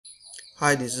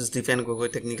Hi, this is Deepan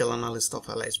Gogoi, Technical Analyst of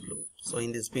Aliceblue. So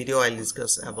in this video, I'll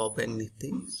discuss about Bank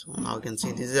Nifty. So now you can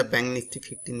see this is a Bank Nifty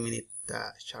 15-minute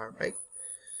chart, right?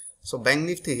 So Bank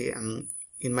Nifty,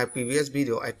 in my previous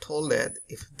video, I told that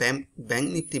if Bank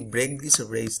Nifty break this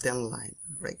resistance line,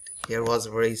 right? Here was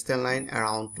resistance line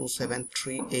around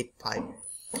 27385.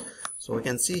 So we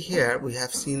can see here we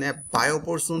have seen a buy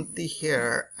opportunity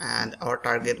here, and our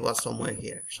target was somewhere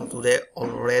here. So today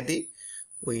already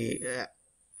we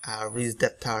reach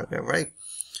that target, right?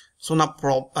 So now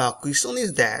question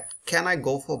is that can I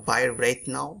go for buy right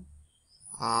now?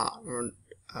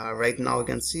 Right now you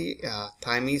can see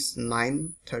time is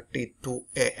 9:32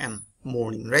 a.m.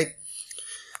 morning, right?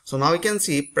 So now you can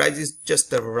see price is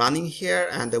just running here,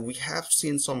 and we have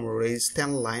seen some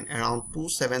resistance line around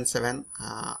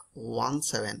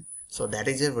 27717. So that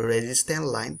is a resistance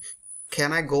line.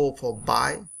 Can I go for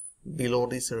buy below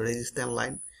this resistance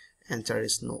line? Answer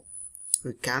is no.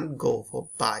 We can't go for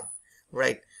buy,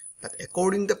 right? But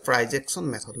according to the price action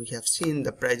method, we have seen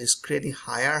the price is creating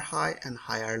higher high and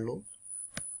higher low,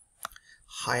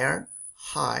 higher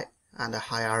high and a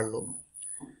higher low,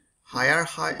 higher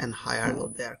high and higher low.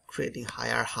 They are creating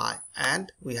higher high,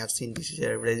 and we have seen this is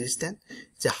a resistance.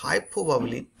 It's a high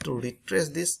probability to retrace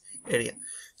this area.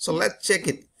 So let's check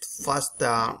it first.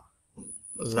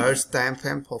 Large time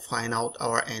frame for find out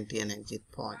our entry and exit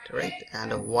point, right?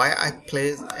 And why I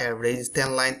place a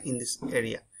resistance line in this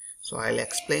area. So I'll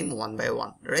explain one by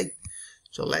one, right?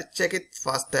 So let's check it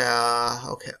first.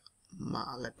 Okay,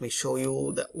 let me show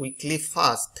you the weekly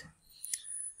first.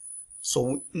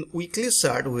 So in weekly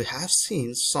chart we have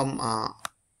seen some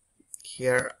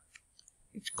here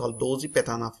it's called doji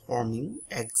pattern of forming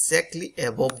exactly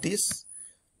above this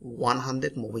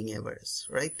 100 moving average,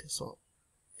 right? So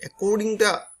according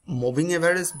to moving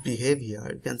average behavior,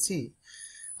 you can see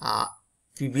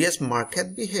previous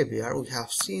market behavior, we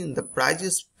have seen the price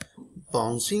is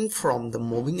bouncing from the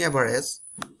moving average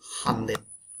 100,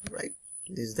 right?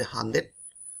 This is the 100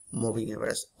 moving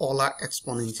average. All are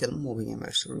exponential moving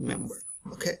average, remember.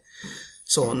 Okay,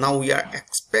 so now we are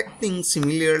expecting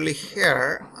similarly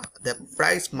here the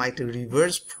price might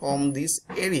reverse from this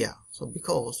area. So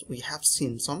because we have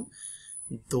seen some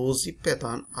doji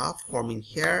pattern are forming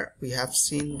here, we have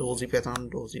seen doji pattern,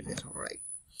 right?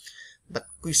 But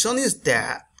question is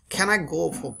that can I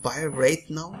go for buy right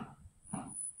now?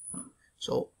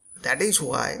 So that is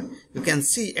why you can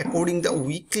see according to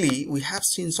weekly we have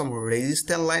seen some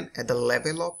resistance line at the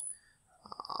level of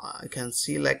you can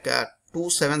see like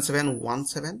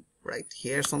 27717, right?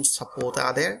 Here some support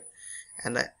are there,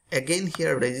 and again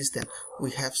here resistance.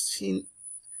 We have seen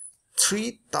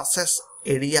three touches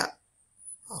area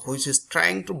which is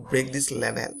trying to break this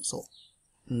level. So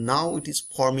now it is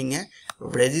forming a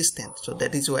resistance. So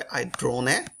that is why I drawn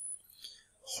a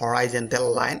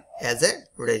horizontal line as a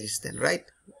resistance, right?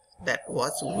 That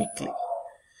was weekly.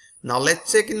 Now let's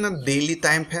check in a daily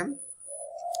time frame.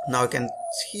 Now you can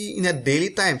see in a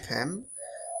daily time frame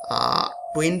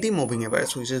 20 moving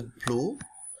average, which is blue.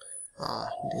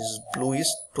 This blue is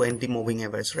 20 moving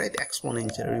average, right?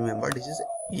 Exponential. Remember, this is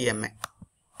EMA.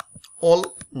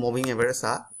 All moving averages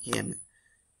are EMA,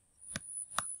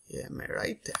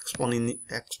 right?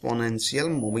 Exponential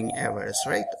moving average,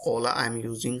 right? All I'm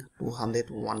using 200,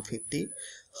 150,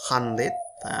 100,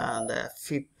 and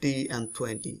 50 and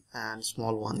 20, and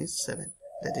small one is 7.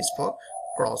 That is for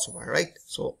crossover, right?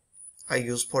 So I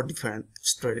use for different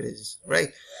strategies,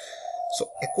 right? So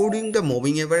according to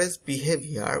moving average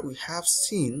behavior, we have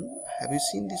seen, have you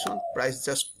seen this one? Price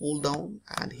just pulled down,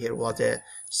 and here was a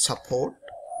support,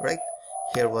 right?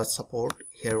 Here was support,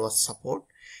 here was support,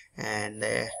 and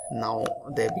now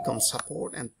they become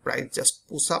support, and price just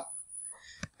push up,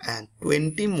 and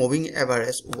 20 moving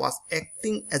average was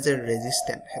acting as a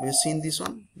resistance. Have you seen this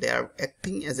one? They are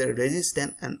acting as a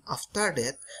resistance, and after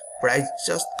that price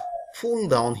just pull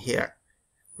down here,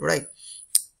 right?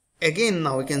 Again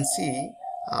now we can see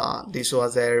this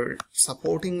was a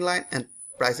supporting line, and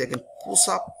price again push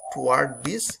up toward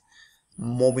this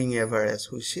moving average,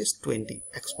 which is 20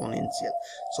 exponential.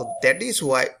 So that is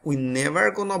why we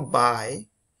never gonna buy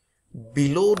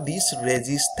below this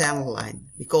resistance line,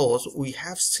 because we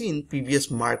have seen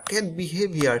previous market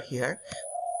behavior here.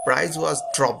 Price was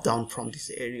dropped down from this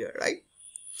area, right?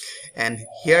 And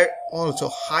here also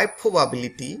high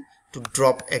probability to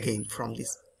drop again from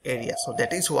this area. So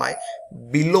that is why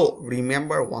below,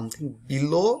 remember one thing,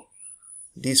 below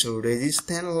this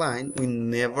resistance line we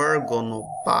never gonna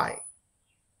buy,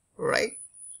 right?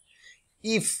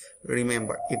 If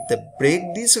remember, if they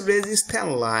break this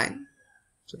resistance line,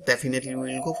 so definitely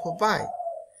we will go for buy,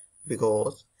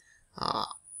 because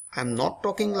I'm not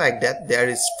talking like that there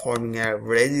is forming a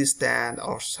resistance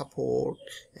or support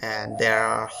and there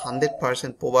are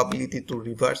 100% probability to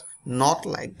reverse. Not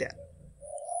like that.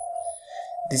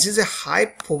 This is a high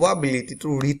probability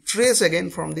to retrace again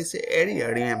from this area.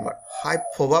 Remember, high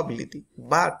probability.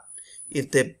 But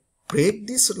if they break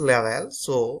this level,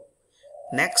 so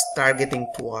next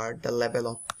targeting toward the level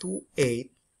of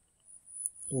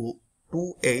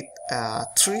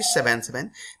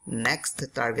 28377, next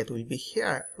target will be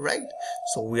here, right?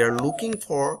 So we are looking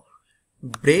for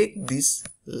break this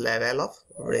level of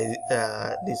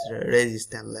this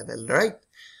resistance level, right?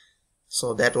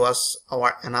 So that was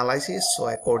our analysis. So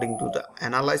according to the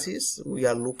analysis, we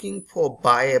are looking for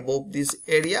buy above this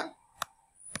area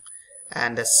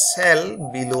and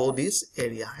sell below this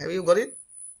area. Have you got it?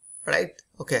 Right?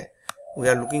 Okay. We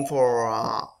are looking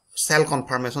for sell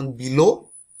confirmation below.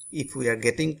 If we are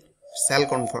getting sell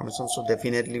confirmation, so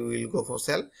definitely we will go for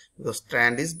sell because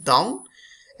trend is down.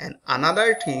 And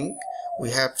another thing,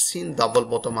 we have seen double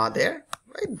bottom are there,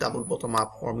 right? Double bottom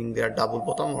are forming their double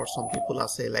bottom, or some people are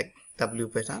say like W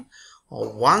pattern.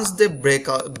 Or once they break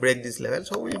this level,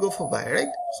 so we'll go for buy,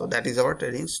 right? So that is our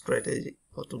trading strategy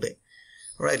for today.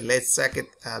 All right, let's check it.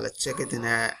 Let's check it in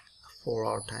a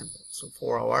 4-hour time. So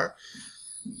 4 hour.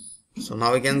 So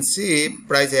now we can see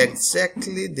price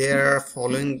exactly they're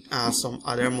following some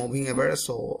other moving average.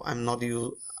 So I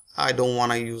don't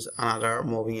want to use another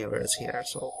moving average here.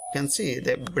 So you can see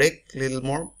they break little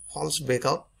more false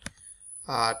breakout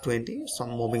 20.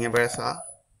 Some moving averages are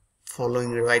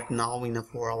following right now in a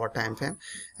 4-hour time frame,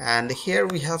 and here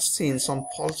we have seen some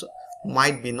false,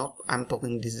 might be not, I'm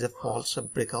talking this is a false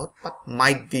breakout, but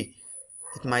might be,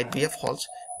 it might be a false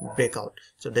breakout.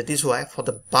 So that is why for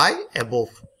the buy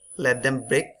above, let them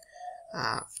break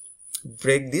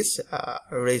this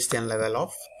resistance level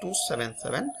of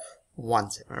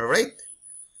 27717, right?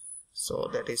 So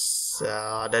that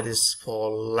is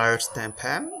for large time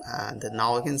frame, and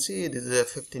now you can see this is a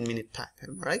 15-minute time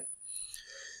frame, right?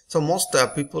 So most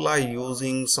people are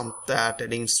using some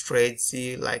trading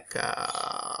strategy like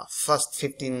first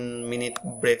 15-minute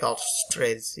breakout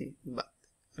strategy, but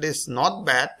it is not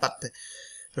bad. But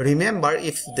remember,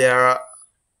 if there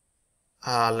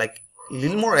are like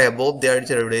little more above there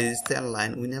is a resistance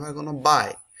line, we never gonna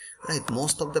buy, right?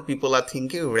 Most of the people are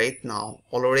thinking right now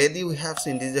already we have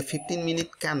seen this is a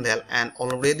 15-minute candle and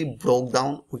already broke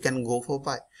down, we can go for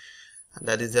buy. And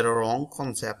that is a wrong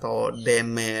concept, or they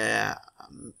may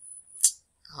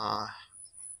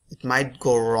it might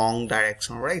go wrong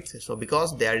direction, right? So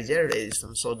because there is a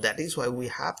resistance, so that is why we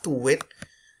have to wait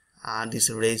this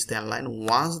resistance line.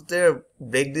 Once they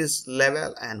break this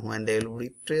level and when they will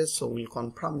retrace, so we'll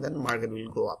confirm, then market will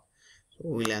go up. So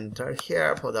we'll enter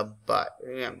here for the buy,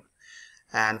 remember.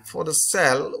 And for the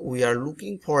sell, we are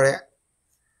looking for a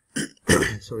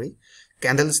sorry,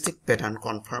 candlestick pattern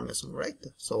confirmation, right?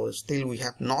 So still we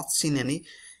have not seen any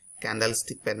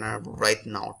candlestick pattern right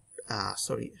now,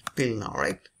 till now,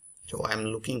 right? So I'm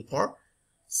looking for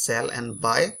sell and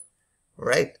buy,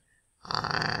 right?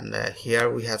 And here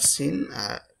we have seen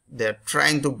they're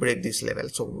trying to break this level,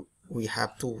 so we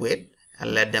have to wait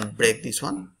and let them break this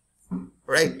one,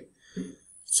 right?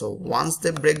 So once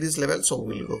they break this level, so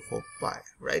we'll go for buy,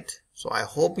 right? So I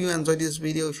hope you enjoyed this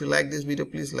video. If you like this video,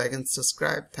 please like and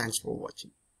subscribe. Thanks for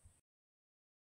watching.